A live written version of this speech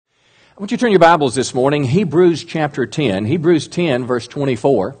I want you to turn your Bibles this morning, Hebrews chapter 10, Hebrews 10, verse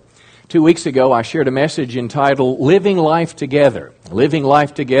 24. 2 weeks ago, I shared a message entitled, Living Life Together. Living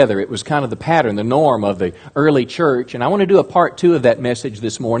Life Together. It was kind of the pattern, the norm of the early church, and I want to do a part 2 of that message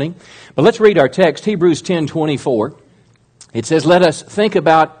this morning. But let's read our text, Hebrews 10, 24. It says, let us think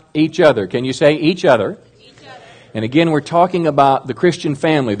about each other. Can you say each other? And again, we're talking about the Christian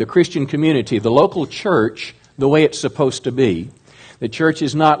family, the Christian community, the local church, the way it's supposed to be. The church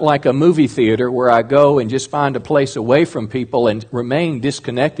is not like a movie theater where I go and just find a place away from people and remain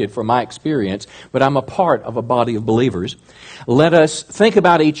disconnected from my experience, but I'm a part of a body of believers. Let us think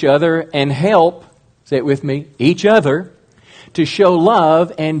about each other and help, say it with me, each other to show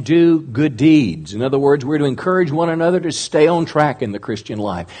love and do good deeds. In other words, we're to encourage one another to stay on track in the Christian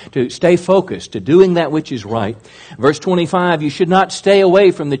life, to stay focused, to doing that which is right. Verse 25, you should not stay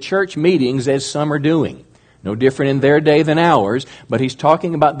away from the church meetings as some are doing. No different in their day than ours, but he's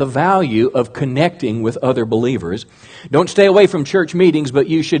talking about the value of connecting with other believers. Don't stay away from church meetings, but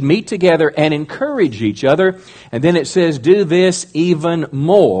you should meet together and encourage each other. And then it says, do this even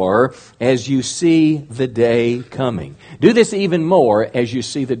more as you see the day coming. Do this even more as you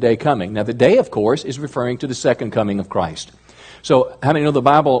see the day coming. Now, the day, of course, is referring to the second coming of Christ. So, how many know the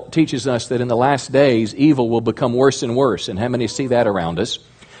Bible teaches us that in the last days, evil will become worse and worse? And how many see that around us?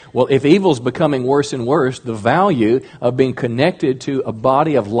 Well, if evil's becoming worse and worse, the value of being connected to a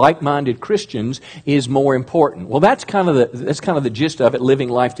body of like-minded Christians is more important. Well, that's kind of the gist of it, living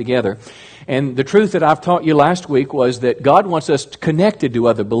life together. And the truth that I've taught you last week was that God wants us connected to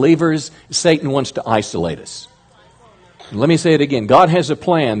other believers. Satan wants to isolate us. Let me say it again. God has a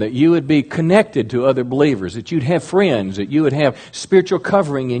plan that you would be connected to other believers, that you'd have friends, that you would have spiritual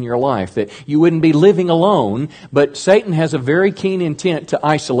covering in your life, that you wouldn't be living alone. But Satan has a very keen intent to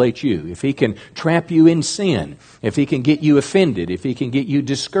isolate you. If he can trap you in sin, if he can get you offended, if he can get you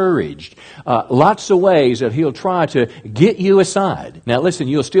discouraged, lots of ways that he'll try to get you aside. Now listen,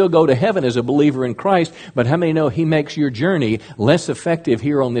 you'll still go to heaven as a believer in Christ, but how many know he makes your journey less effective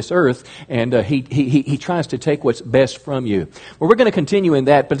here on this earth, and he tries to take what's best from you. Well, we're going to continue in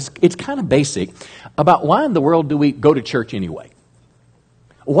that, but it's kind of basic about why in the world do we go to church anyway?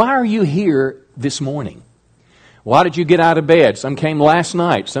 Why are you here this morning? Why did you get out of bed? Some came last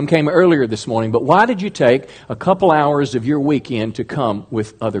night, some came earlier this morning, but why did you take a couple hours of your weekend to come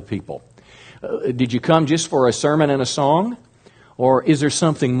with other people? Did you come just for a sermon and a song? Or is there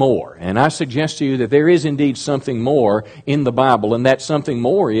something more? And I suggest to you that there is indeed something more in the Bible, and that something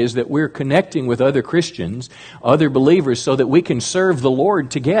more is that we're connecting with other Christians, other believers, so that we can serve the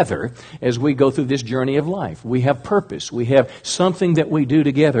Lord together as we go through this journey of life. We have purpose. We have something that we do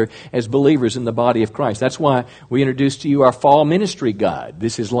together as believers in the body of Christ. That's why we introduced to you our fall ministry guide.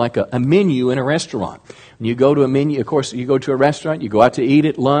 This is like a menu in a restaurant. When you go to a menu, of course, you go to a restaurant, you go out to eat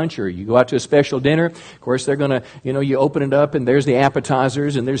at lunch, or you go out to a special dinner. Of course, they're going to, you open it up, and there's the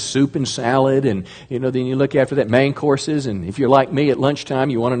appetizers, and there's soup and salad, and, then you look after that main courses, and if you're like me at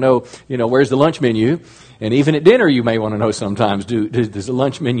lunchtime, you want to know, where's the lunch menu? And even at dinner, you may want to know sometimes, is the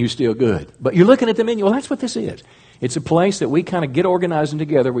lunch menu still good? But you're looking at the menu, well, that's what this is. It's a place that we kind of get organized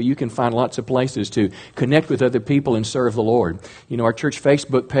together where you can find lots of places to connect with other people and serve the Lord. Our church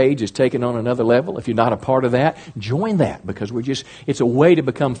Facebook page is taken on another level. If you're not a part of that, join that, because it's a way to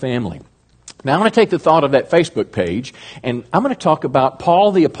become family. Now, I'm going to take the thought of that Facebook page, and I'm going to talk about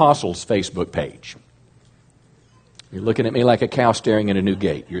Paul the Apostle's Facebook page. You're looking at me like a cow staring at a new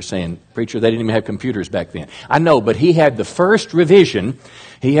gate. You're saying, preacher, they didn't even have computers back then. I know, but he had the first revision.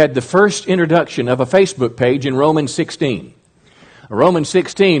 He had the first introduction of a Facebook page in Romans 16. Romans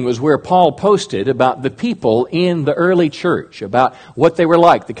 16 was where Paul posted about the people in the early church, about what they were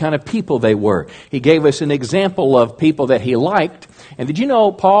like, the kind of people they were. He gave us an example of people that he liked. And did you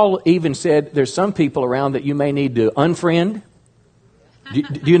know Paul even said there's some people around that you may need to unfriend?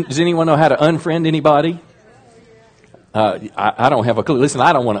 Does anyone know how to unfriend anybody? I don't have a clue. Listen,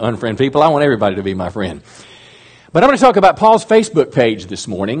 I don't want to unfriend people. I want everybody to be my friend. But I'm going to talk about Paul's Facebook page this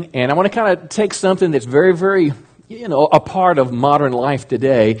morning, and I want to kind of take something that's very, very, a part of modern life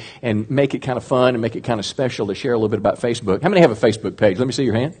today and make it kind of fun and make it kind of special to share a little bit about Facebook. How many have a Facebook page? Let me see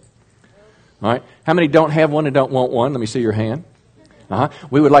your hand. All right. How many don't have one and don't want one? Let me see your hand.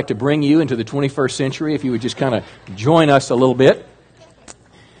 We would like to bring you into the 21st century if you would just kind of join us a little bit.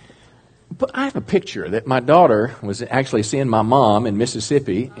 But I have a picture that my daughter was actually seeing my mom in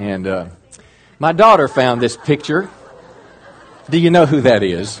Mississippi, and my daughter found this picture. Do you know who that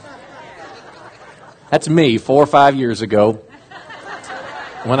is? That's me 4 or 5 years ago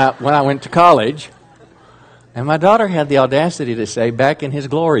when I went to college. And my daughter had the audacity to say, back in his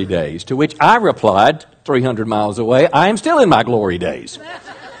glory days, to which I replied, 300 miles away, I am still in my glory days.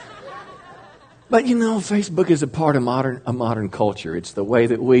 But you know, Facebook is a part of modern culture. It's the way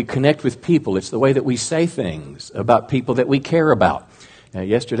that we connect with people. It's the way that we say things about people that we care about.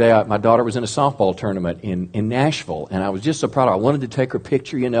 Yesterday, my daughter was in a softball tournament in Nashville, and I was just so proud. I wanted to take her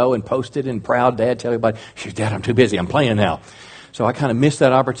picture, and post it, and proud dad, tell everybody, "She's Dad, I'm too busy. I'm playing now." So I kind of missed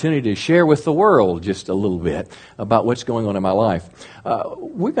that opportunity to share with the world just a little bit about what's going on in my life.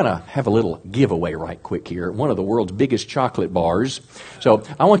 We're going to have a little giveaway right quick here. One of the world's biggest chocolate bars. So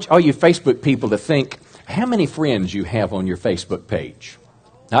I want all you Facebook people to think how many friends you have on your Facebook page.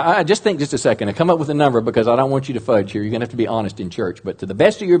 Now, I just think just a second and come up with a number because I don't want you to fudge here. You're going to have to be honest in church. But to the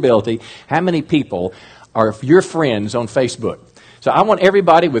best of your ability, how many people are your friends on Facebook? So I want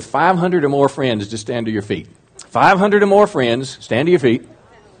everybody with 500 or more friends to stand to your feet. 500 or more friends, stand to your feet.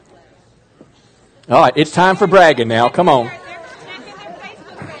 All right, it's time for bragging now. Come on.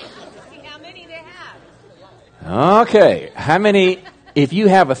 Okay, how many? If you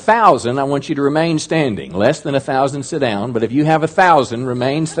have 1,000, I want you to remain standing. Less than 1,000, sit down. But if you have 1,000,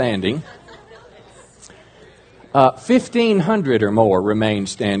 remain standing. 1,500 or more, remain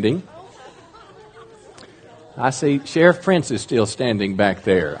standing. I see Sheriff Prince is still standing back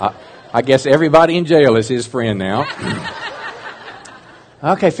there. I guess everybody in jail is his friend now.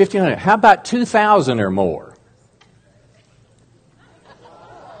 Okay, 1,500. How about 2,000 or more?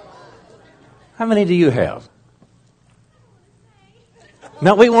 How many do you have?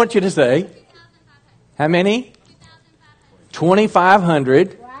 No, we want you to say. How many?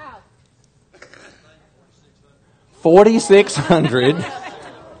 2,500. Wow. 4,600.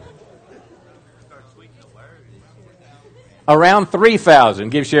 Around 3,000.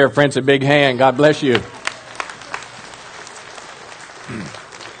 Give Sheriff Prince a big hand. God bless you.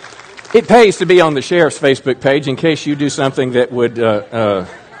 It pays to be on the sheriff's Facebook page in case you do something that would,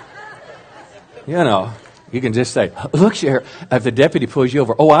 you can just say, "Look, Sheriff," if the deputy pulls you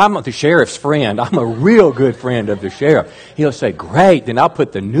over, "Oh, I'm the sheriff's friend. I'm a real good friend of the sheriff." He'll say, "Great, then I'll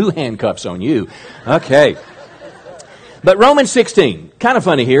put the new handcuffs on you." Okay. But Romans 16, kind of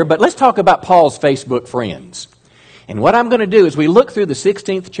funny here, but let's talk about Paul's Facebook friends. And what I'm going to do is we look through the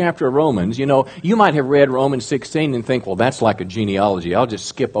 16th chapter of Romans. You might have read Romans 16 and think, well, that's like a genealogy. I'll just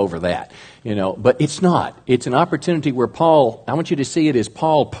skip over that. But it's not. It's an opportunity where I want you to see it as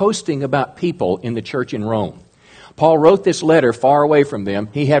Paul posting about people in the church in Rome. Paul wrote this letter far away from them.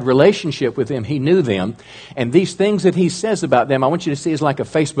 He had relationship with them. He knew them. And these things that he says about them, I want you to see as like a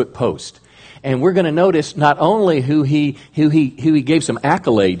Facebook post. And we're going to notice not only who he gave some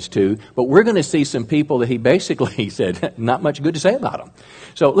accolades to, but we're going to see some people that he basically said not much good to say about them.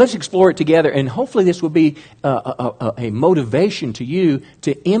 So let's explore it together, and hopefully this will be a motivation to you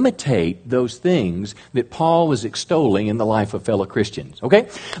to imitate those things that Paul was extolling in the life of fellow Christians. Okay?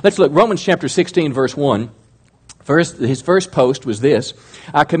 Let's look. Romans chapter 16, verse 1. His first post was this: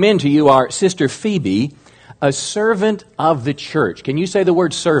 "I commend to you our sister Phoebe, a servant of the church." Can you say the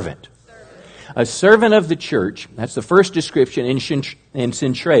word servant? A servant of the church. That's the first description in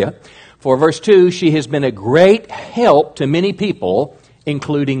Centrea. For verse 2, "She has been a great help to many people,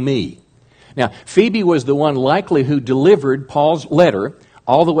 including me." Now, Phoebe was the one likely who delivered Paul's letter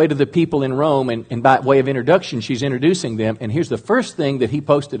all the way to the people in Rome, and by way of introduction, she's introducing them. And here's the first thing that he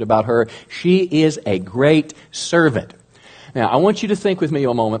posted about her: she is a great servant. Now, I want you to think with me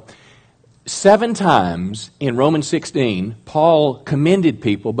a moment. 7 times in Romans 16, Paul commended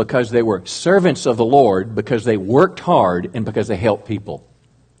people because they were servants of the Lord, because they worked hard, and because they helped people.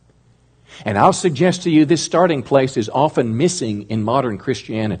 And I'll suggest to you this starting place is often missing in modern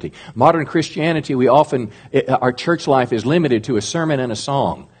Christianity. Modern Christianity, our church life is limited to a sermon and a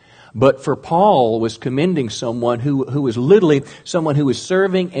song. But for Paul was commending someone who was literally someone who was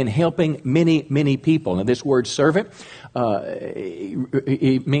serving and helping many, many people. Now this word servant,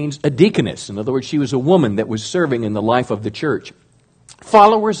 it means a deaconess. In other words, she was a woman that was serving in the life of the church.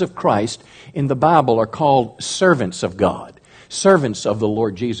 Followers of Christ in the Bible are called servants of God. Servants of the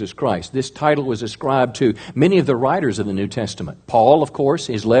Lord Jesus Christ. This title was ascribed to many of the writers of the New Testament. Paul, of course,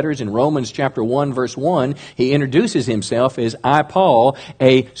 his letters in Romans chapter 1, verse 1, he introduces himself as "I, Paul,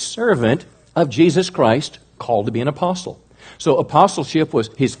 a servant of Jesus Christ, called to be an apostle." So apostleship was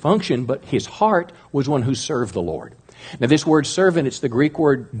his function, but his heart was one who served the Lord. Now this word servant, it's the Greek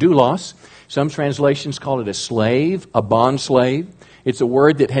word doulos. Some translations call it a slave, a bond slave. It's a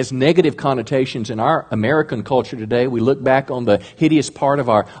word that has negative connotations in our American culture today. We look back on the hideous part of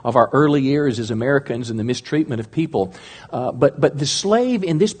our early years as Americans and the mistreatment of people. But the slave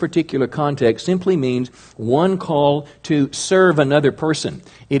in this particular context simply means one called to serve another person.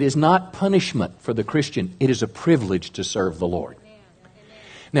 It is not punishment for the Christian. It is a privilege to serve the Lord.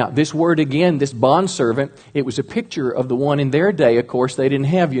 Now, this word again, this bondservant, it was a picture of the one in their day. Of course, they didn't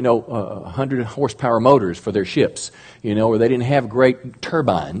have, 100 horsepower motors for their ships, or they didn't have great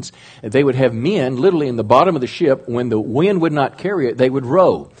turbines. They would have men literally in the bottom of the ship. When the wind would not carry it, they would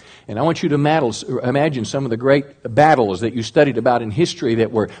row. And I want you to imagine some of the great battles that you studied about in history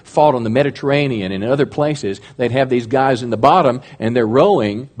that were fought on the Mediterranean and in other places. They'd have these guys in the bottom and they're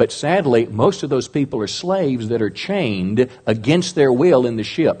rowing, but sadly, most of those people are slaves that are chained against their will in the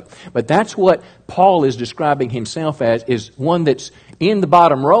ship. But that's what Paul is describing himself as, is one that's in the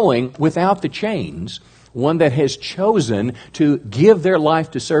bottom rowing without the chains. One that has chosen to give their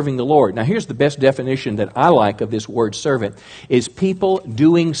life to serving the Lord. Now, here's the best definition that I like of this word servant, is people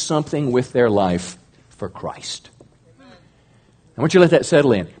doing something with their life for Christ. I want you to let that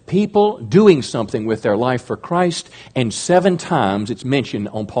settle in. People doing something with their life for Christ, and 7 times it's mentioned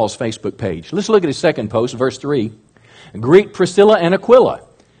on Paul's Facebook page. Let's look at his second post, verse 3. Greet Priscilla and Aquila.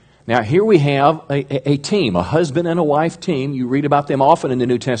 Now, here we have a team, a husband and a wife team. You read about them often in the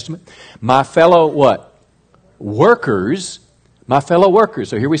New Testament. My fellow what? Workers, my fellow workers.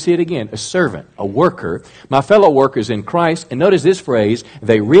 So here we see it again, a servant, a worker. My fellow workers in Christ. And notice this phrase,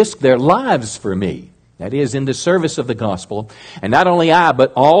 they risk their lives for me. That is, in the service of the gospel. And not only I,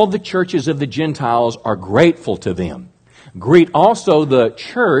 but all the churches of the Gentiles are grateful to them. Greet also the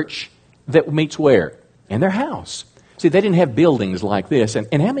church that meets where? In their house. See, they didn't have buildings like this.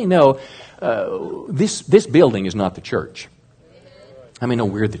 And how many know this building is not the church? How many know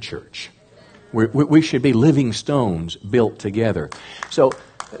we're the church? We should be living stones built together. So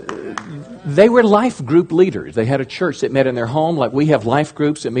they were life group leaders. They had a church that met in their home, like we have life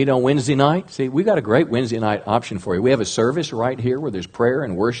groups that meet on Wednesday night. See, we got a great Wednesday night option for you. We have a service right here where there's prayer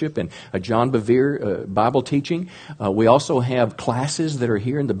and worship and a John Bevere Bible teaching. We also have classes that are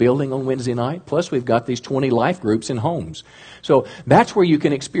here in the building on Wednesday night. Plus, we've got these 20 life groups in homes. So that's where you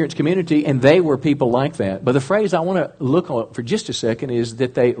can experience community, and they were people like that. But the phrase I want to look on for just a second is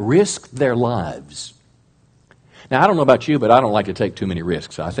that they risked their lives. Now, I don't know about you, but I don't like to take too many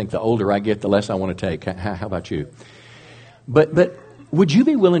risks. I think the older I get, the less I want to take. How about you? But would you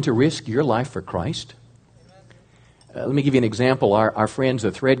be willing to risk your life for Christ? Let me give you an example. Our friends,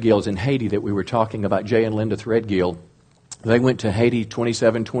 the Threadgills in Haiti that we were talking about, Jay and Linda Threadgill, they went to Haiti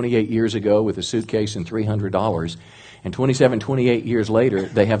 28 years ago with a suitcase and $300. And 28 years later,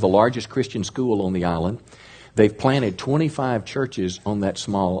 they have the largest Christian school on the island. They've planted 25 churches on that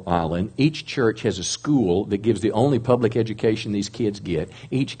small island. Each church has a school that gives the only public education these kids get.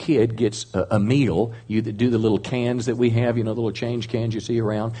 Each kid gets a meal. You do the little cans that we have, the little change cans you see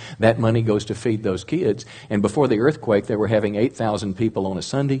around. That money goes to feed those kids. And before the earthquake, they were having 8,000 people on a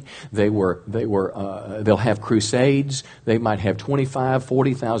Sunday. They'll have crusades. They might have 25,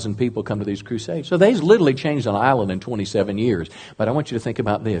 40,000 people come to these crusades. So they've literally changed an island in 27 years. But I want you to think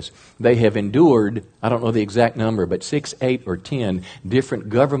about this. They have endured, I don't know the exact number, but 6, 8, or 10 different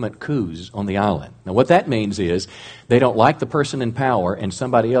government coups on the island. Now, what that means is they don't like the person in power, and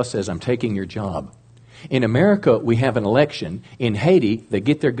somebody else says, I'm taking your job. In America, we have an election. In Haiti, they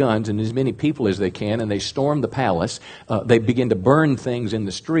get their guns and as many people as they can, and they storm the palace. They begin to burn things in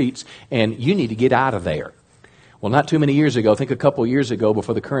the streets, and you need to get out of there. Well, not too many years ago, I think a couple years ago,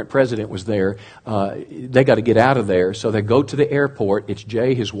 before the current president was there, they got to get out of there. So they go to the airport. It's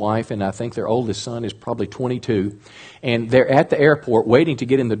Jay, his wife, and I think their oldest son is probably 22. And they're at the airport waiting to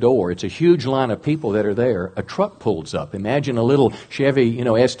get in the door. It's a huge line of people that are there. A truck pulls up. Imagine a little Chevy,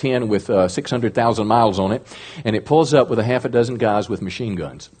 S10 with 600,000 miles on it. And it pulls up with a half a dozen guys with machine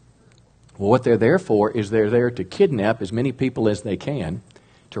guns. Well, what they're there for is they're there to kidnap as many people as they can,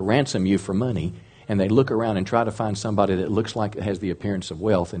 to ransom you for money. And they look around and try to find somebody that looks like it has the appearance of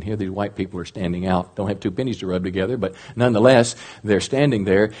wealth. And here these white people are standing out. Don't have 2 pennies to rub together, but nonetheless, they're standing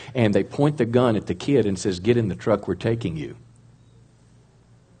there. And they point the gun at the kid and says, get in the truck, we're taking you.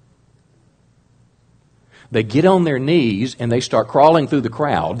 They get on their knees and they start crawling through the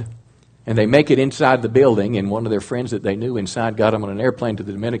crowd. And they make it inside the building. And one of their friends that they knew inside got them on an airplane to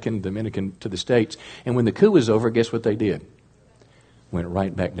the Dominican to the States. And when the coup was over, guess what they did? Went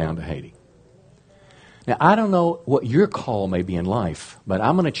right back down to Haiti. Now, I don't know what your call may be in life, but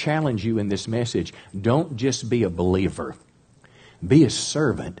I'm going to challenge you in this message. Don't just be a believer. Be a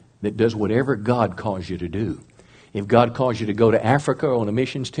servant that does whatever God calls you to do. If God calls you to go to Africa on a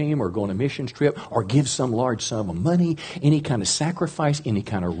missions team or go on a missions trip or give some large sum of money, any kind of sacrifice, any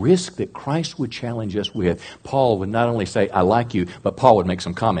kind of risk that Christ would challenge us with, Paul would not only say, I like you, but Paul would make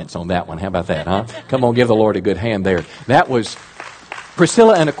some comments on that one. How about that, huh? Come on, give the Lord a good hand there. That was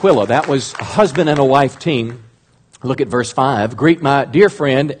Priscilla and Aquila. That was a husband and a wife team. Look at verse 5. Greet my dear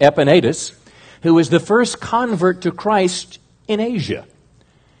friend Epaenetus, who is the first convert to Christ in Asia.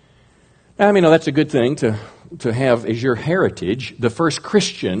 I mean, that's a good thing to have as your heritage, the first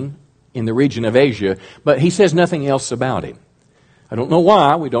Christian in the region of Asia, but he says nothing else about him. I don't know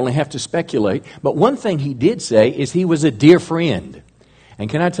why, we'd only have to speculate, but one thing he did say is he was a dear friend. And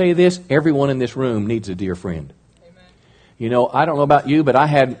can I tell you this? Everyone in this room needs a dear friend. Amen. You know, I don't know about you, but I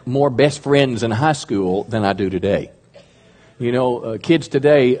had more best friends in high school than I do today. You know, kids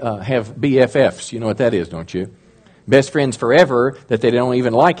today have BFFs. You know what that is, don't you? Best friends forever that they don't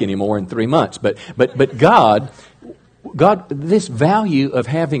even like anymore in 3 months. But God, this value of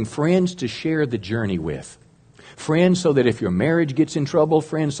having friends to share the journey with. Friends so that if your marriage gets in trouble,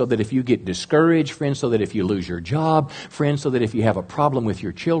 friends so that if you get discouraged, friends so that if you lose your job, friends so that if you have a problem with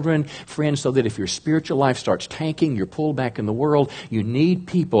your children, friends so that if your spiritual life starts tanking, you're pulled back in the world, you need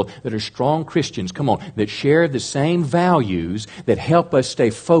people that are strong Christians, come on, that share the same values that help us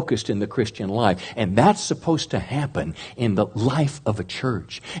stay focused in the Christian life. And that's supposed to happen in the life of a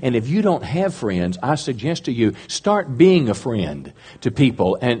church. And if you don't have friends, I suggest to you, start being a friend to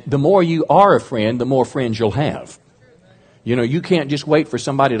people. And the more you are a friend, the more friends you'll have. You know, you can't just wait for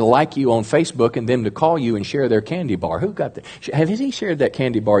somebody to like you on Facebook and them to call you and share their candy bar. Who got that? Has he shared that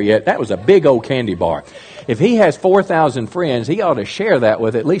candy bar yet? That was a big old candy bar. If he has 4,000 friends, he ought to share that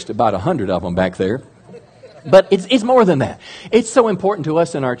with at least about 100 of them back there. But it's more than that. It's so important to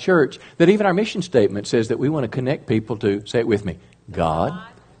us in our church that even our mission statement says that we want to connect people to, say it with me, God,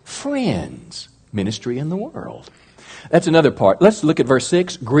 friends, ministry in the world. That's another part. Let's look at verse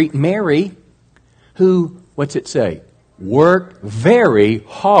 6. Greet Mary, who, what's it say? Worked very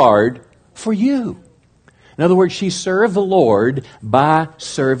hard for you. In other words, she served the Lord by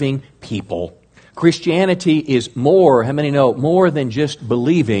serving people. Christianity is more, how many know, more than just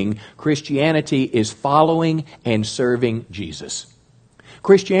believing. Christianity is following and serving Jesus.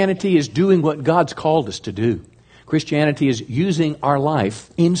 Christianity is doing what God's called us to do. Christianity is using our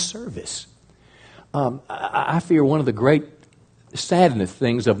life in service. I fear one of the great sadness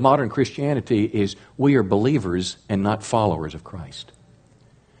things of modern Christianity is we are believers and not followers of Christ.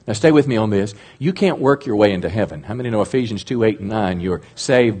 Now stay with me on this. You can't work your way into heaven. How many know Ephesians 2:8-9? You're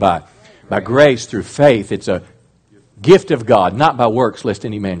saved by grace through faith. It's a gift of God, not by works, lest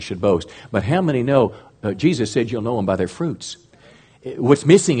any man should boast. But how many know Jesus said you'll know them by their fruits? What's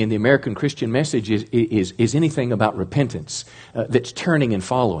missing in the American Christian message is anything about repentance that's turning and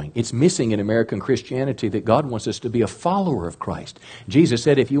following. It's missing in American Christianity that God wants us to be a follower of Christ. Jesus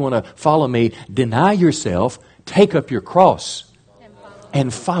said, if you want to follow me, deny yourself, take up your cross,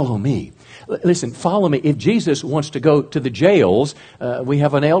 and follow me. Listen, follow me. If Jesus wants to go to the jails, we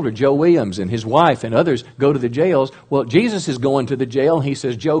have an elder, Joe Williams, and his wife and others go to the jails. Well, Jesus is going to the jail, and he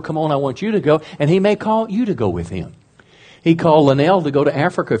says, Joe, come on, I want you to go. And he may call you to go with him. He called Linnell to go to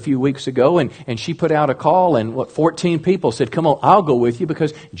Africa a few weeks ago, and she put out a call, and 14 people said, come on, I'll go with you,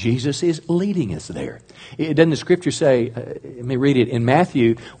 because Jesus is leading us there. Doesn't the Scripture say, let me read it, in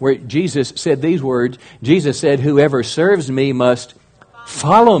Matthew, where Jesus said these words, Jesus said, whoever serves me must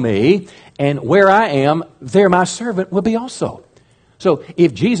follow me, and where I am, there my servant will be also. So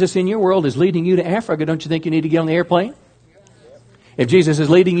if Jesus in your world is leading you to Africa, don't you think you need to get on the airplane? If Jesus is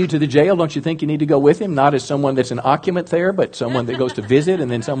leading you to the jail, don't you think you need to go with him? Not as someone that's an occupant there, but someone that goes to visit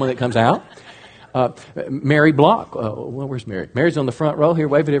and then someone that comes out. Mary Block. Where's Mary? Mary's on the front row here.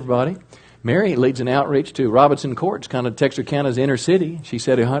 Wave at everybody. Mary leads an outreach to Robinson Courts, kind of Texarkana's inner city. She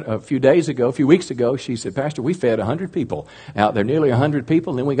said a few weeks ago, she said, Pastor, we fed 100 people out there, nearly 100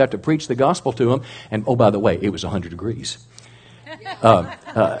 people. And then we got to preach the gospel to them. And oh, by the way, it was 100 degrees.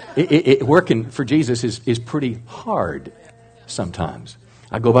 Working for Jesus is pretty hard. Sometimes.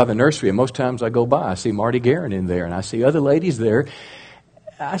 I go by the nursery, and most times I go by, I see Marty Guerin in there, and I see other ladies there.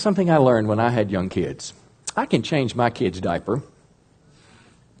 Something I learned when I had young kids. I can change my kid's diaper,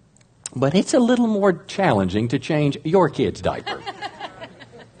 but it's a little more challenging to change your kid's diaper.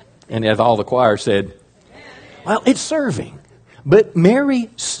 And as all the choir said, well, it's serving. But Mary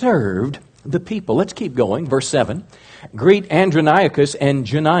served the people. Let's keep going. Verse 7. Greet Andronicus and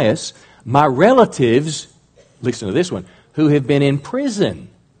Junias, my relatives, listen to this one, who have been in prison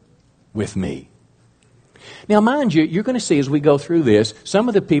with me. Now, mind you, you're going to see as we go through this, some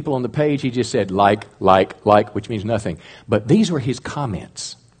of the people on the page, he just said like, which means nothing. But these were his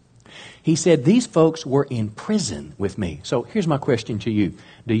comments. He said, these folks were in prison with me. So here's my question to you.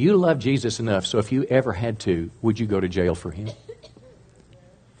 Do you love Jesus enough so if you ever had to, would you go to jail for him?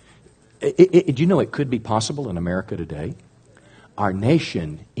 Do you know it could be possible in America today? Our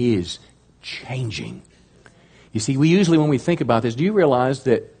nation is changing. You see, we usually, when we think about this, do you realize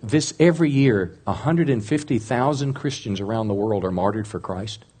that every year, 150,000 Christians around the world are martyred for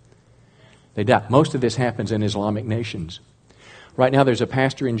Christ? They die. Most of this happens in Islamic nations. Right now there's a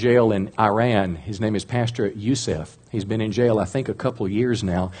pastor in jail in Iran. His name is Pastor Youssef. He's been in jail, I think, a couple of years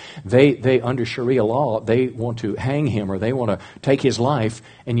now. They under Sharia law, they want to hang him or they want to take his life.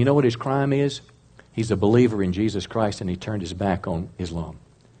 And you know what his crime is? He's a believer in Jesus Christ and he turned his back on Islam.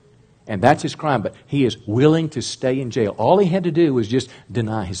 And that's his crime, but he is willing to stay in jail. All he had to do was just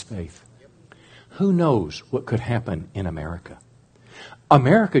deny his faith. Who knows what could happen in America?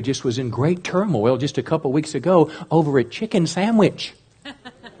 America just was in great turmoil just a couple weeks ago over a chicken sandwich.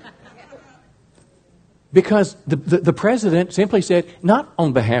 Because the president simply said, not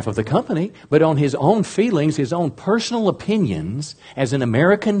on behalf of the company, but on his own feelings, his own personal opinions, as an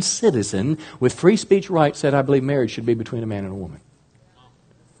American citizen with free speech rights, said, I believe marriage should be between a man and a woman.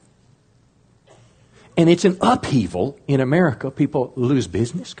 And it's an upheaval in America. People lose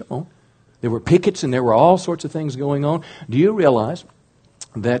business. Come on. There were pickets and there were all sorts of things going on. Do you realize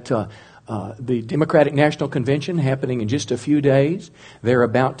that the Democratic National Convention happening in just a few days, they're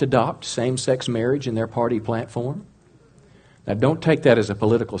about to adopt same-sex marriage in their party platform? Now, don't take that as a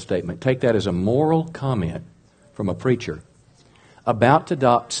political statement. Take that as a moral comment from a preacher. About to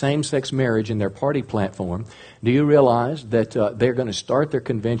adopt same-sex marriage in their party platform. Do you realize that they're going to start their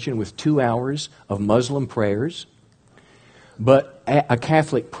convention with 2 hours of Muslim prayers? But a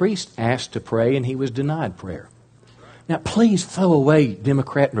Catholic priest asked to pray and he was denied prayer. Now, please throw away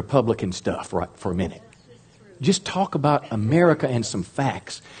Democrat and Republican stuff right for a minute. Just talk about America and some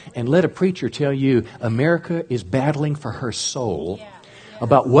facts. And let a preacher tell you America is battling for her soul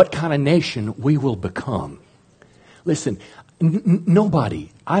about what kind of nation we will become. Listen,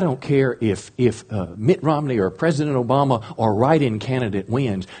 nobody, I don't care if Mitt Romney or President Obama or write-in candidate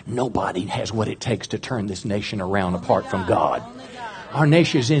wins, nobody has what it takes to turn this nation around apart from God. Our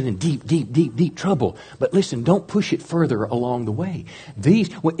nation is in deep trouble. But listen, don't push it further along the way.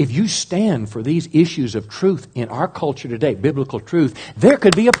 If you stand for these issues of truth in our culture today, biblical truth, there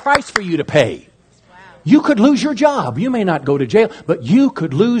could be a price for you to pay. You could lose your job. You may not go to jail, but you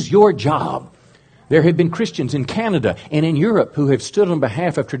could lose your job. There have been Christians in Canada and in Europe who have stood on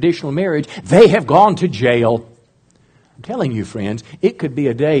behalf of traditional marriage. They have gone to jail. I'm telling you, friends, it could be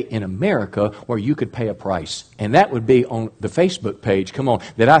a day in America where you could pay a price. And that would be on the Facebook page, come on,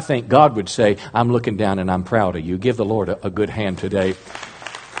 that I think God would say, I'm looking down and I'm proud of you. Give the Lord a good hand today.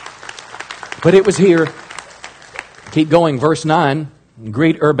 But it was here. Keep going, verse 9.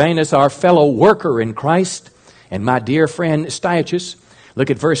 Greet Urbanus, our fellow worker in Christ, and my dear friend Stachys.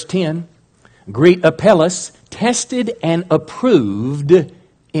 Look at verse 10. Greet Apelles, tested and approved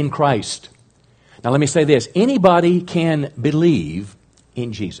in Christ. Now let me say this. Anybody can believe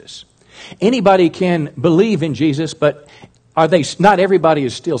in Jesus. Anybody can believe in Jesus, but not everybody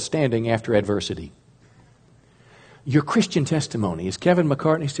is still standing after adversity. Your Christian testimony. Is Kevin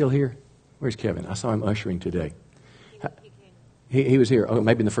McCartney still here? Where's Kevin? I saw him ushering today. He was here. Oh,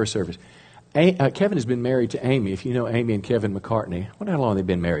 maybe in the first service. Kevin has been married to Amy. If you know Amy and Kevin McCartney, how long have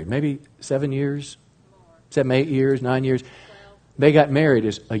they been married? Maybe 7 years? 7, 8 years, 9 years? They got married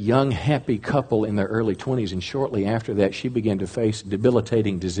as a young, happy couple in their early 20s, and shortly after that, she began to face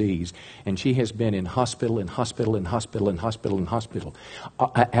debilitating disease, and she has been in hospital.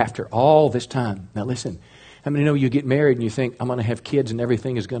 After all this time. Now listen, how many know you get married and you think, I'm going to have kids and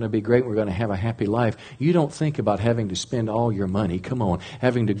everything is going to be great, we're going to have a happy life. You don't think about having to spend all your money, come on,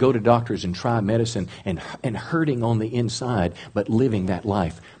 having to go to doctors and try medicine and hurting on the inside, but living that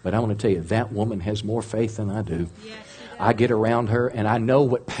life. But I want to tell you, that woman has more faith than I do. Yes. I get around her and I know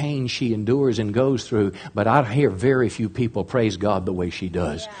what pain she endures and goes through, but I hear very few people praise God the way she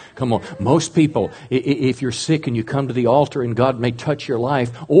does. Come on. Most people, if you're sick and you come to the altar and God may touch your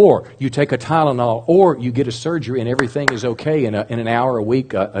life, or you take a Tylenol, or you get a surgery and everything is okay in an hour, a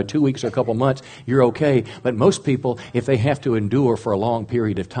week, 2 weeks, or a couple months, you're okay. But most people, if they have to endure for a long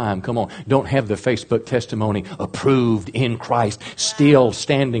period of time, come on, don't have the Facebook testimony, approved in Christ, still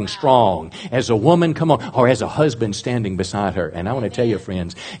standing strong. As a woman, come on, or as a husband standing beside her. And I want to tell you,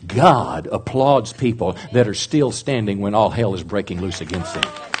 friends, God applauds people that are still standing when all hell is breaking loose against them.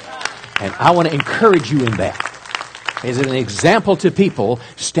 And I want to encourage you in that. As an example to people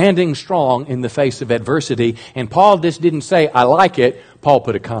standing strong in the face of adversity. And Paul just didn't say, I like it. Paul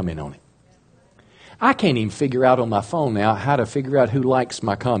put a comment on it. I can't even figure out on my phone now how to figure out who likes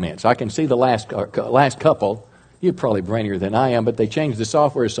my comments. I can see the last couple. You're probably brainier than I am, but they changed the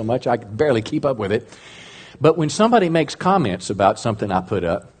software so much I can barely keep up with it. But when somebody makes comments about something I put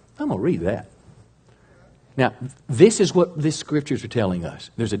up, I'm going to read that. Now, this is what these scriptures are telling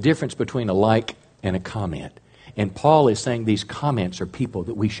us. There's a difference between a like and a comment. And Paul is saying these comments are people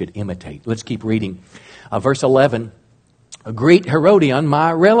that we should imitate. Let's keep reading. Verse 11, greet Herodion,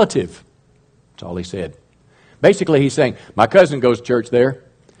 my relative. That's all he said. Basically, he's saying, my cousin goes to church there.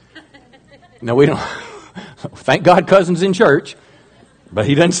 No, we don't. Thank God cousin's in church. But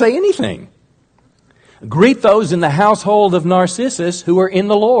he doesn't say anything. Greet those in the household of Narcissus who are in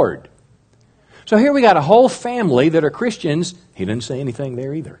the Lord. So here we got a whole family that are Christians. He didn't say anything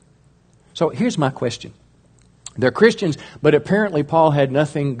there either. So here's my question. They're Christians, but apparently Paul had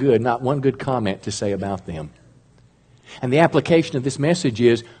nothing good, not one good comment to say about them. And the application of this message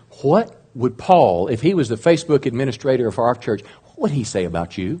is, what would Paul, if he was the Facebook administrator of our church, what would he say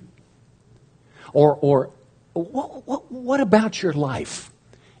about you? Or what about your life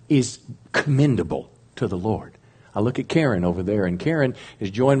is commendable to the Lord? I look at Karen over there, and Karen has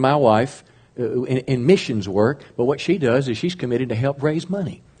joined my wife in missions work, but what she does is she's committed to help raise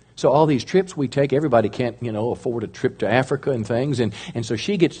money. So all these trips we take, everybody can't, afford a trip to Africa and things, and so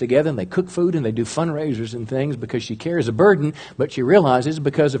she gets together and they cook food and they do fundraisers and things because she carries a burden, but she realizes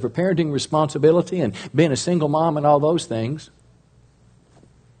because of her parenting responsibility and being a single mom and all those things,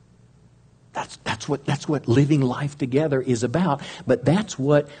 that's what living life together is about. But that's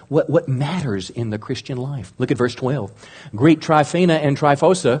what matters in the Christian life. Look at verse 12. Greet Tryphena and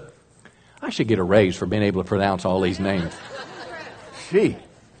Tryphosa. I should get a raise for being able to pronounce all these names. Gee,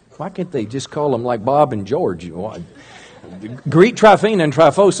 why can't they just call them like Bob and George? Greet Tryphena and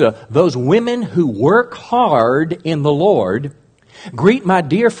Tryphosa, those women who work hard in the Lord. Greet my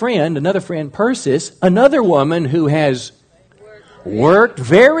dear friend, another friend, Persis, another woman who has worked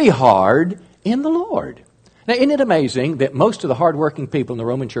very hard in the Lord. Now, isn't it amazing that most of the hardworking people in the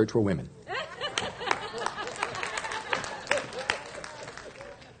Roman church were women?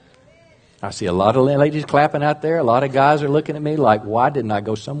 I see a lot of ladies clapping out there. A lot of guys are looking at me like, why didn't I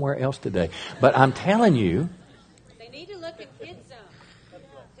go somewhere else today? But I'm telling you. They need to look at Kids Zone.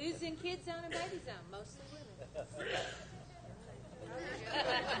 Who's in Kids Zone and Baby Zone? Mostly women.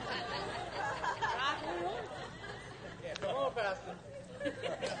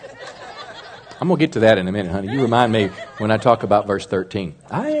 I'm going to get to that in a minute, honey. You remind me when I talk about verse 13.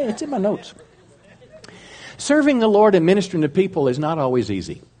 It's in my notes. Serving the Lord and ministering to people is not always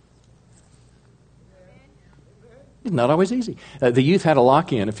easy. It's not always easy. The youth had a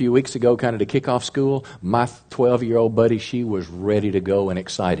lock-in a few weeks ago kind of to kick off school. My 12-year-old buddy, she was ready to go and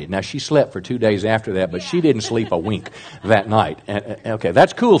excited. Now, she slept for 2 days after that, but she didn't sleep a wink that night. Okay,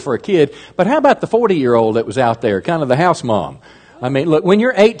 that's cool for a kid. But how about the 40-year-old that was out there, kind of the house mom? I mean, look, when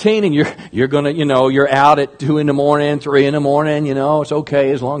you're 18 and you're going to, you're out at 2 in the morning, 3 in the morning, it's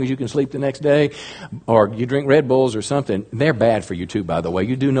okay as long as you can sleep the next day. Or you drink Red Bulls or something. They're bad for you too, by the way.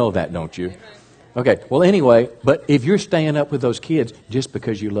 You do know that, don't you? Okay, well, anyway, but if you're staying up with those kids just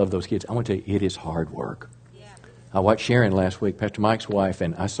because you love those kids, I want to tell you, it is hard work. Yeah. I watched Sharon last week, Pastor Mike's wife,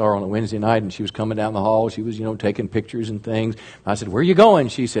 and I saw her on a Wednesday night, and she was coming down the hall. She was, taking pictures and things. I said, where are you going?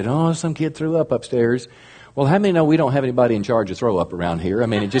 She said, some kid threw up upstairs. Well, how many know we don't have anybody in charge of throw up around here? I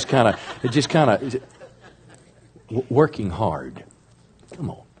mean, it just kind of, working hard. Come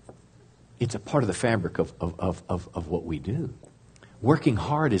on. It's a part of the fabric of what we do. Working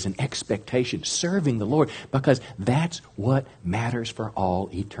hard is an expectation, serving the Lord, because that's what matters for all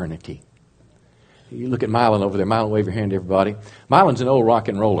eternity. You look at Mylon over there. Mylon, wave your hand to everybody. Mylon's an old rock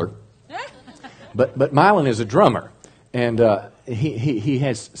and roller, but Mylon is a drummer, and he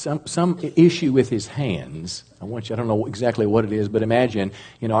has some issue with his hands. I don't know exactly what it is, but imagine,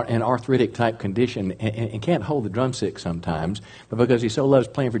 an arthritic type condition and can't hold the drumstick sometimes, but because he so loves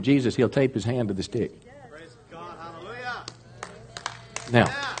playing for Jesus, he'll tape his hand to the stick.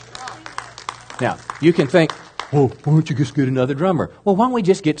 Now, you can think, why don't you just get another drummer? Well, why don't we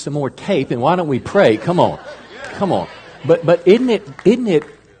just get some more tape and why don't we pray? Come on. But isn't it,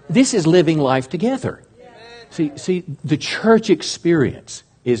 this is living life together. See, the church experience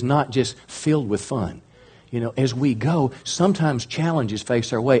is not just filled with fun. As we go, sometimes challenges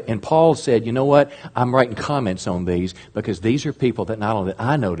face our way. And Paul said, you know what? I'm writing comments on these because these are people that not only that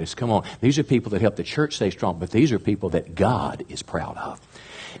I notice, these are people that help the church stay strong, but these are people that God is proud of.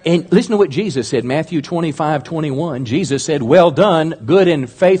 And listen to what Jesus said, Matthew 25:21. Jesus said, well done, good and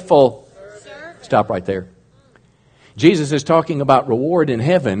faithful. Stop right there. Jesus is talking about reward in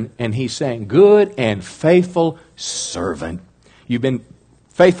heaven, and he's saying, good and faithful servant. You've been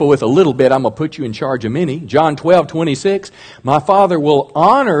faithful with a little bit, I'm going to put you in charge of many. John 12:26. My Father will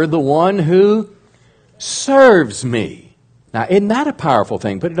honor the one who serves me. Now, isn't that a powerful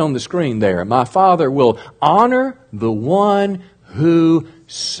thing? Put it on the screen there. My Father will honor the one who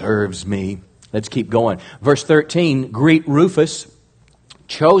serves me. Let's keep going. Verse 13, greet Rufus,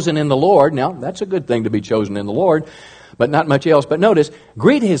 chosen in the Lord. Now, that's a good thing to be chosen in the Lord, but not much else. But notice,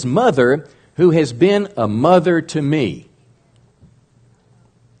 greet his mother, who has been a mother to me.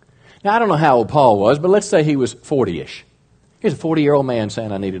 Now, I don't know how old Paul was, but let's say he was 40-ish. Here's a 40-year-old man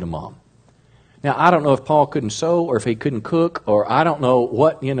saying, I needed a mom. Now, I don't know if Paul couldn't sew or if he couldn't cook, or I don't know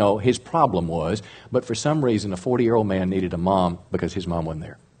what, his problem was, but for some reason, a 40-year-old man needed a mom because his mom wasn't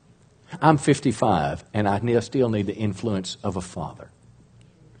there. I'm 55, and I still need the influence of a father.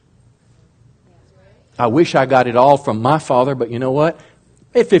 I wish I got it all from my father, but you know what?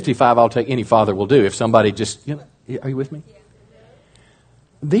 At 55, I'll take any father will do. If somebody just, are you with me?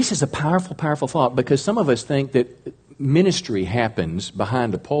 This is a powerful, powerful thought, because some of us think that ministry happens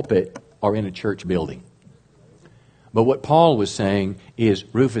behind a pulpit or in a church building. But what Paul was saying is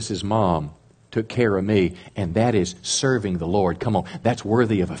Rufus's mom took care of me, and that is serving the Lord. Come on, that's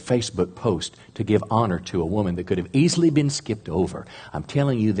worthy of a Facebook post to give honor to a woman that could have easily been skipped over. I'm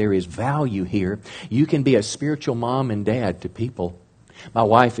telling you, there is value here. You can be a spiritual mom and dad to people. My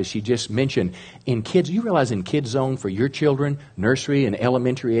wife, as she just mentioned, in kids, you realize in Kids Zone for your children, nursery and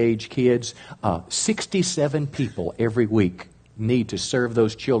elementary age kids, 67 people every week need to serve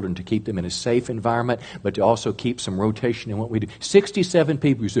those children to keep them in a safe environment, but to also keep some rotation in what we do. 67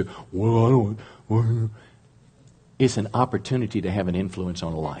 people. You say, well, I don't. Well. It's an opportunity to have an influence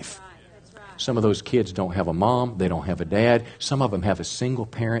on a life. Some of those kids don't have a mom. They don't have a dad. Some of them have a single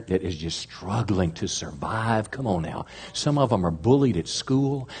parent that is just struggling to survive. Come on now. Some of them are bullied at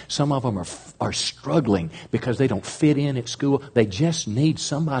school. Some of them are struggling because they don't fit in at school. They just need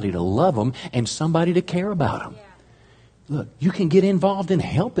somebody to love them and somebody to care about them. Look, you can get involved in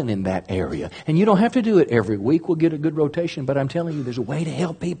helping in that area. And you don't have to do it every week. We'll get a good rotation. But I'm telling you, there's a way to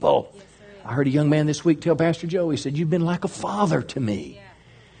help people. I heard a young man this week tell Pastor Joe, he said, you've been like a father to me.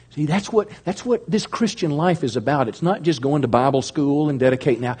 See, that's what this Christian life is about. It's not just going to Bible school and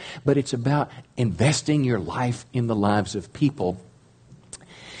dedicating out, but it's about investing your life in the lives of people.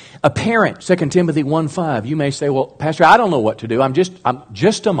 A parent, 2 Timothy 1:5. You may say, well, Pastor, I don't know what to do. I'm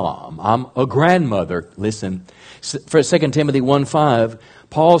just a mom. I'm a grandmother. Listen, for 2 Timothy 1:5,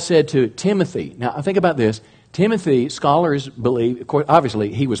 Paul said to Timothy, now think about this. Timothy, scholars believe, of course,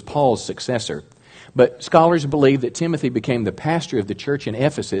 obviously he was Paul's successor, but scholars believe that Timothy became the pastor of the church in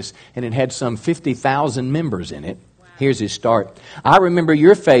Ephesus, and it had some 50,000 members in it. Here's his start. I remember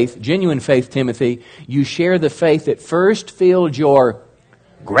your faith, genuine faith, Timothy. You share the faith that first filled your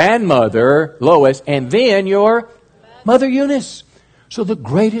grandmother, Lois, and then your mother, Eunice. So the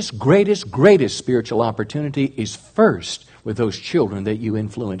greatest spiritual opportunity is first with those children that you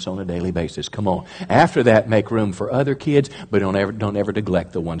influence on a daily basis. Come on. After that, make room for other kids, but don't ever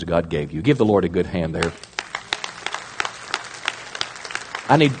neglect the ones God gave you. Give the Lord a good hand there.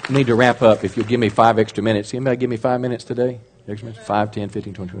 I need to wrap up. If you'll give me 5 extra minutes. Anybody give me 5 minutes today? 5, 10,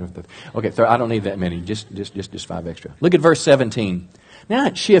 15, 20, 25, 30. Okay, I don't need that many. Just 5 extra. Look at verse 17. Now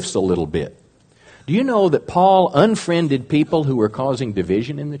it shifts a little bit. Do you know that Paul unfriended people who were causing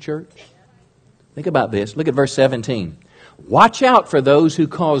division in the church? Think about this. Look at verse 17. Watch out for those who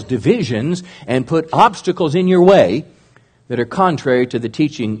cause divisions and put obstacles in your way that are contrary to the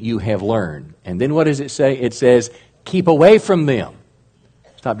teaching you have learned. And then what does it say? It says, keep away from them.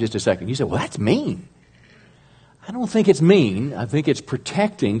 Stop just a second. You say, well, that's mean. I don't think it's mean. I think it's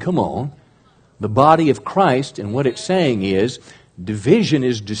protecting, come on, the body of Christ. And what it's saying is, division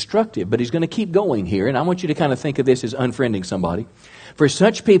is destructive. But he's going to keep going here. And I want you to kind of think of this as unfriending somebody. For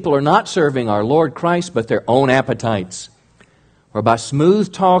such people are not serving our Lord Christ, but their own appetites. For by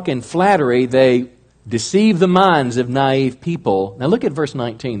smooth talk and flattery, they deceive the minds of naive people. Now look at verse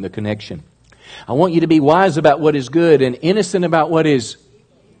 19, the connection. I want you to be wise about what is good and innocent about what is.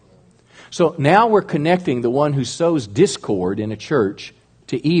 So now we're connecting the one who sows discord in a church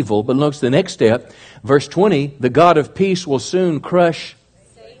to evil. But notice the next step. Verse 20, the God of peace will soon crush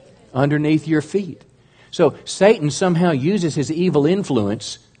underneath your feet. So Satan somehow uses his evil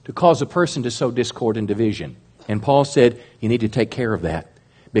influence to cause a person to sow discord and division. And Paul said, you need to take care of that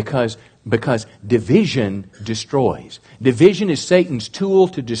because division destroys. Division is Satan's tool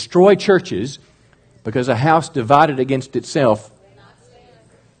to destroy churches because a house divided against itself.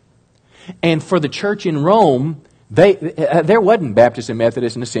 And for the church in Rome, there wasn't Baptist and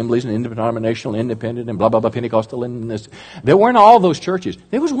Methodist and Assemblies and Interdenominational, Independent and blah, blah, blah, Pentecostal. And this. There weren't all those churches.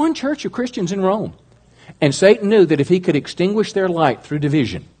 There was one church of Christians in Rome. And Satan knew that if he could extinguish their light through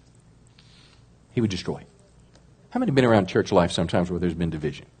division, he would destroy. How many have been around church life sometimes where there's been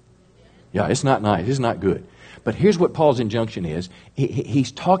division? Yeah, it's not nice. It's not good. But here's what Paul's injunction is.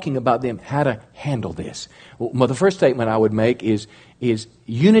 He's talking about them, how to handle this. Well, the first statement I would make is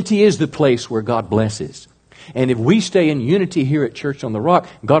unity is the place where God blesses. And if we stay in unity here at Church on the Rock,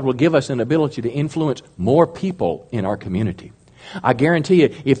 God will give us an ability to influence more people in our community. I guarantee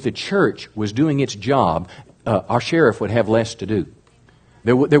you, if the church was doing its job, our sheriff would have less to do.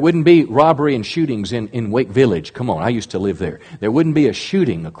 There wouldn't be robbery and shootings in Wake Village. Come on, I used to live there. There wouldn't be a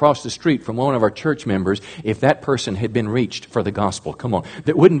shooting across the street from one of our church members if that person had been reached for the gospel. Come on.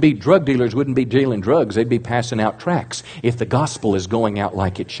 There wouldn't be drug dealers, wouldn't be dealing drugs. They'd be passing out tracts if the gospel is going out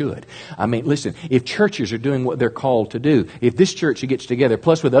like it should. I mean, listen, if churches are doing what they're called to do, if this church gets together,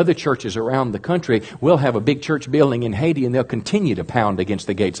 plus with other churches around the country, we'll have a big church building in Haiti and they'll continue to pound against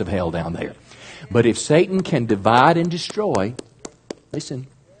the gates of hell down there. But if Satan can divide and destroy, listen,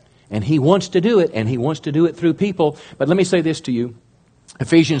 and he wants to do it, and he wants to do it through people. But let me say this to you.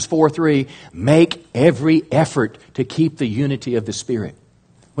 Ephesians 4:3, make every effort to keep the unity of the Spirit.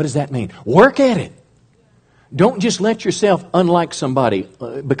 What does that mean? Work at it. Don't just let yourself unlike somebody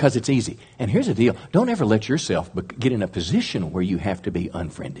because it's easy. And here's the deal. Don't ever let yourself get in a position where you have to be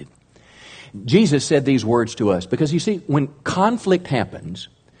unfriended. Jesus said these words to us because, you see, when conflict happens,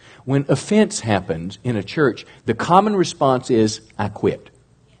 when offense happens in a church, the common response is, I quit.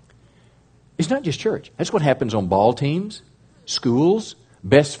 It's not just church. That's what happens on ball teams, schools,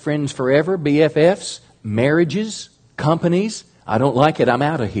 best friends forever, BFFs, marriages, companies. I don't like it. I'm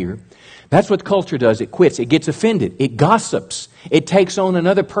out of here. That's what culture does. It quits. It gets offended. It gossips. It takes on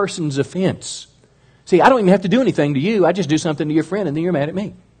another person's offense. See, I don't even have to do anything to you. I just do something to your friend and then you're mad at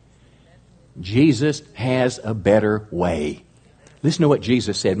me. Jesus has a better way. Listen to what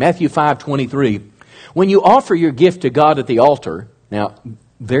Jesus said. Matthew 5:23. When you offer your gift to God at the altar, now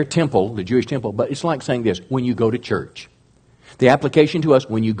their temple, the Jewish temple, but it's like saying this, when you go to church. The application to us,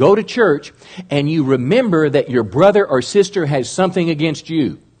 when you go to church and you remember that your brother or sister has something against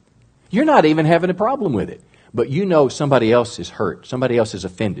you, you're not even having a problem with it. But you know somebody else is hurt, somebody else is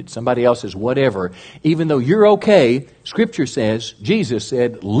offended, somebody else is whatever. Even though you're okay, Scripture says, Jesus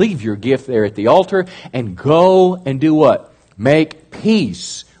said, leave your gift there at the altar and go and do what? Make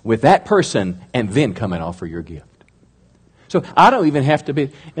peace with that person and then come and offer your gift. So I don't even have to be,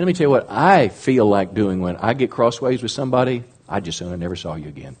 and let me tell you what I feel like doing when I get crossways with somebody, I just soon I never saw you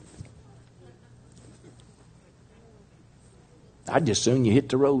again. I just soon you hit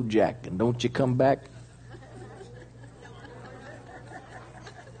the road, Jack, and don't you come back.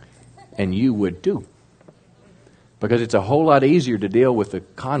 And you would too. Because it's a whole lot easier to deal with a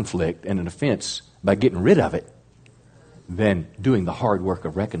conflict and an offense by getting rid of it than doing the hard work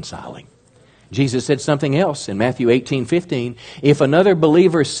of reconciling. Jesus said something else in Matthew 18:15. If another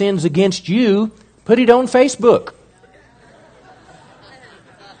believer sins against you, put it on Facebook.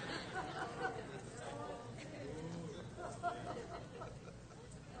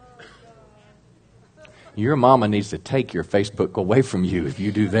 Your mama needs to take your Facebook away from you if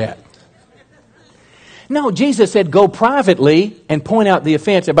you do that. No, Jesus said go privately and point out the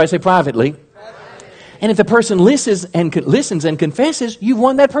offense. Everybody say privately. And if the person listens and confesses, you've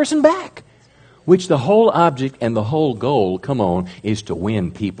won that person back. Which the whole object and the whole goal, come on, is to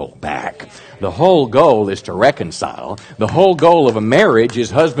win people back. The whole goal is to reconcile. The whole goal of a marriage is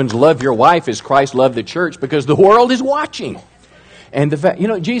husbands love your wife as Christ loved the church because the world is watching. And the fact,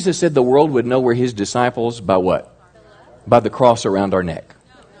 Jesus said the world would know we're His disciples by what? By the cross around our neck.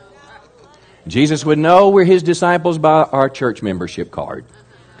 Jesus would know we're His disciples by our church membership card.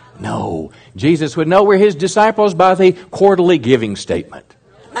 No. Jesus would know we're His disciples by the quarterly giving statement.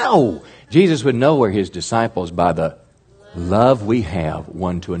 No. Jesus would know we're His disciples by the love we have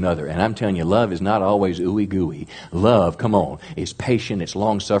one to another. And I'm telling you, love is not always ooey gooey. Love, come on, is patient, it's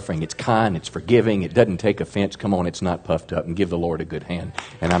long-suffering, it's kind, it's forgiving, it doesn't take offense. Come on, it's not puffed up. And give the Lord a good hand.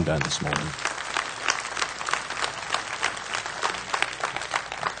 And I'm done this morning.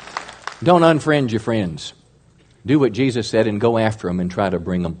 Don't unfriend your friends. Do what Jesus said and go after them and try to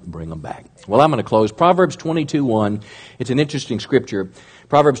bring them back. Well, I'm going to close. Proverbs 22:1. It's an interesting scripture.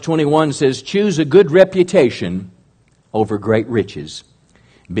 Proverbs 21 says, choose a good reputation over great riches.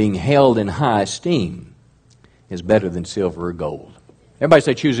 Being held in high esteem is better than silver or gold. Everybody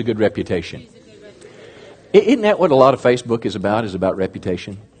say, choose a good reputation. Isn't that what a lot of Facebook is about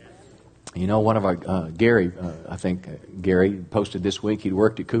reputation? One of our, Gary posted this week, he'd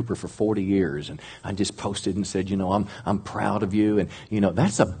worked at Cooper for 40 years. And I just posted and said, I'm proud of you. And,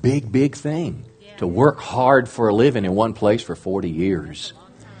 that's a big, big thing to work hard for a living in one place for 40 years.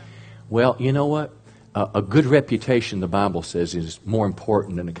 Well, you know what? A good reputation, the Bible says, is more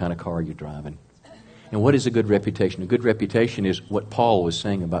important than the kind of car you're driving. And what is a good reputation? A good reputation is what Paul was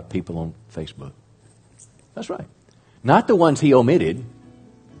saying about people on Facebook. That's right. Not the ones he omitted.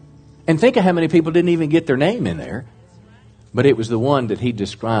 And think of how many people didn't even get their name in there. But it was the one that he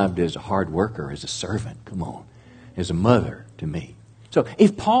described as a hard worker, as a servant, come on, as a mother to me. So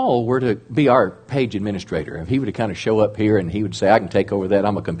if Paul were to be our page administrator, if he were to kind of show up here and he would say, I can take over that,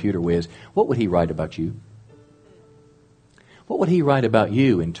 I'm a computer whiz, what would he write about you? what would He write about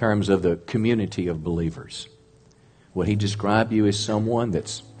you in terms of the community of believers? Would He describe you as someone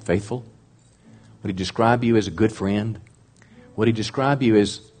that's faithful? Would He describe you as a good friend? Would He describe you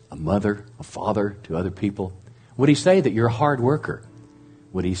as a mother, a father to other people? Would He say that you're a hard worker?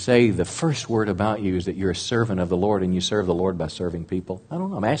 Would He say the first word about you is that you're a servant of the Lord and you serve the Lord by serving people? I don't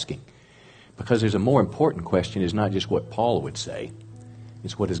know. I'm asking. Because there's a more important question. Is not just what Paul would say.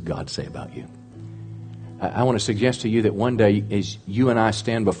 It's what does God say about you? I want to suggest to you that one day as you and I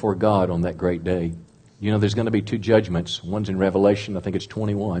stand before God on that great day, you know, there's going to be two judgments. One's in Revelation, I think it's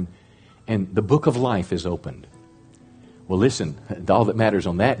 21, and the book of life is opened. Well, listen, all that matters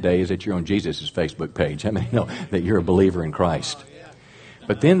on that day is that you're on Jesus' Facebook page. How many know that you're a believer in Christ?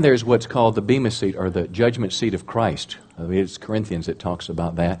 But then there's what's called the Bema seat, or the judgment seat of Christ. It's Corinthians that talks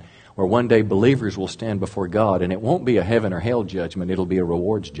about that, where one day believers will stand before God, and it won't be a heaven or hell judgment, it'll be a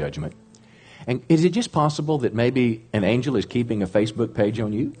rewards judgment. And is it just possible that maybe an angel is keeping a Facebook page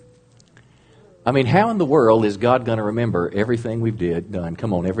on you? I mean, how in the world is God going to remember everything we've done?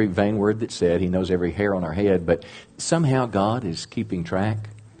 Come on, every vain word that's said. He knows every hair on our head. But somehow God is keeping track.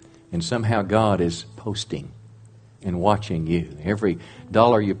 And somehow God is posting and watching you. Every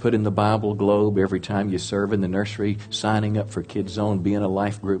dollar you put in the Bible Globe, every time you serve in the nursery, signing up for Kids Zone, being a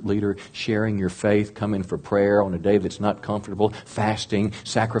life group leader, sharing your faith, coming for prayer on a day that's not comfortable, fasting,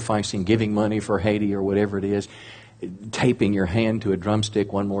 sacrificing, giving money for Haiti or whatever it is, taping your hand to a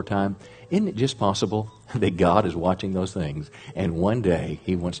drumstick one more time. Isn't it just possible that God is watching those things? And one day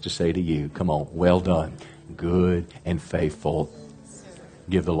He wants to say to you, come on, well done, good and faithful.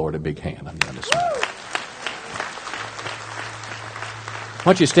 Give the Lord a big hand. I'm done this morning.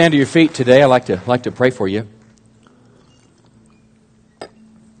 Why don't you stand to your feet today? I'd like to pray for you.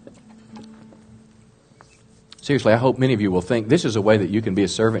 Seriously, I hope many of you will think this is a way that you can be a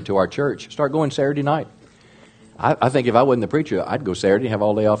servant to our church. Start going Saturday night. I think if I wasn't the preacher, I'd go Saturday, have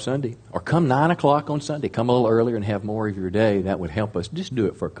all day off Sunday. Or come 9 o'clock on Sunday. Come a little earlier and have more of your day. That would help us. Just do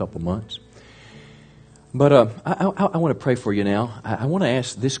it for a couple months. But I want to pray for you now. I want to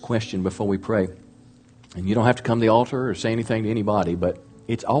ask this question before we pray. And you don't have to come to the altar or say anything to anybody, but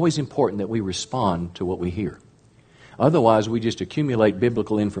it's always important that we respond to what we hear. Otherwise, we just accumulate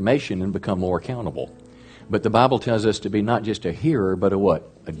biblical information and become more accountable. But the Bible tells us to be not just a hearer, but a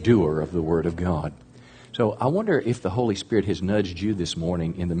what? A doer of the Word of God. So I wonder if the Holy Spirit has nudged you this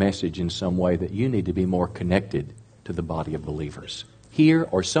morning in the message in some way that you need to be more connected to the body of believers. Here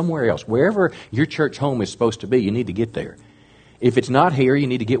or somewhere else. Wherever your church home is supposed to be, you need to get there. If it's not here, you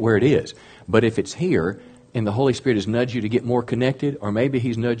need to get where it is. But if it's here and the Holy Spirit has nudged you to get more connected, or maybe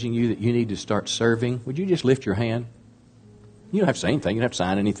He's nudging you that you need to start serving, would you just lift your hand? You don't have to say anything. You don't have to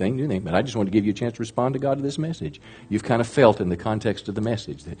sign anything, do anything. But I just want to give you a chance to respond to God to this message. You've kind of felt in the context of the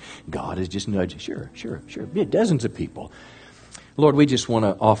message that God is just nudging. Sure. Yeah, dozens of people. Lord, we just want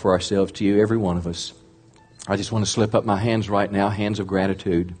to offer ourselves to you, every one of us. I just want to slip up my hands right now, hands of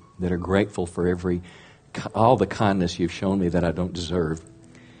gratitude that are grateful for all the kindness you've shown me that I don't deserve.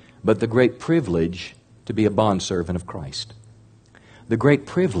 But the great privilege to be a bondservant of Christ. The great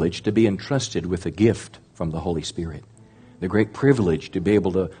privilege to be entrusted with a gift from the Holy Spirit. The great privilege to be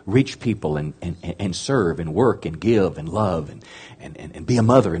able to reach people and serve and work and give and love and be a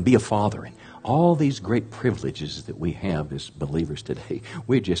mother and be a father. And all these great privileges that we have as believers today.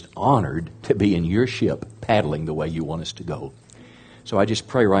 We're just honored to be in your ship paddling the way you want us to go. So I just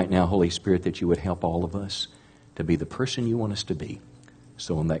pray right now, Holy Spirit, that you would help all of us to be the person you want us to be.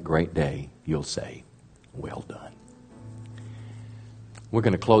 So on that great day, you'll say, well done. We're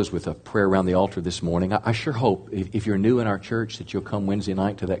going to close with a prayer around the altar this morning. I sure hope, if you're new in our church, that you'll come Wednesday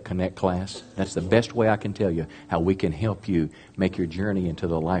night to that Connect class. That's the best way I can tell you how we can help you make your journey into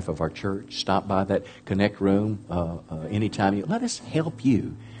the life of our church. Stop by that Connect room anytime. Let us help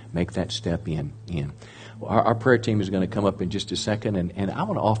you make that step in. Our prayer team is going to come up in just a second, and I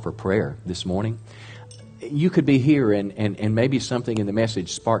want to offer prayer this morning. You could be here, and maybe something in the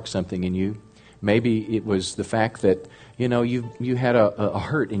message sparked something in you. Maybe it was the fact that, you had a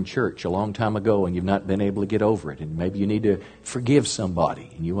hurt in church a long time ago and you've not been able to get over it. And maybe you need to forgive somebody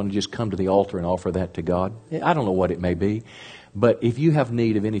and you want to just come to the altar and offer that to God. I don't know what it may be. But if you have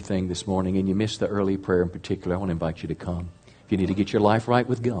need of anything this morning and you missed the early prayer in particular, I want to invite you to come. If you need to get your life right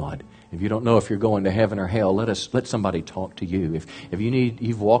with God, if you don't know if you're going to heaven or hell, let somebody talk to you. If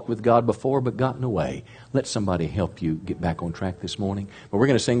you've walked with God before but gotten away, let somebody help you get back on track this morning. But we're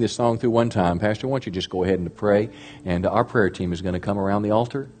going to sing this song through one time. Pastor, why don't you just go ahead and pray, and our prayer team is going to come around the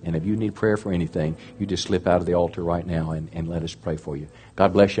altar, and if you need prayer for anything, you just slip out of the altar right now and let us pray for you.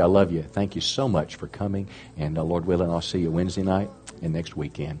 God bless you. I love you. Thank you so much for coming, and Lord willing, I'll see you Wednesday night and next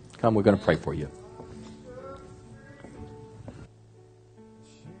weekend. Come, we're going to pray for you.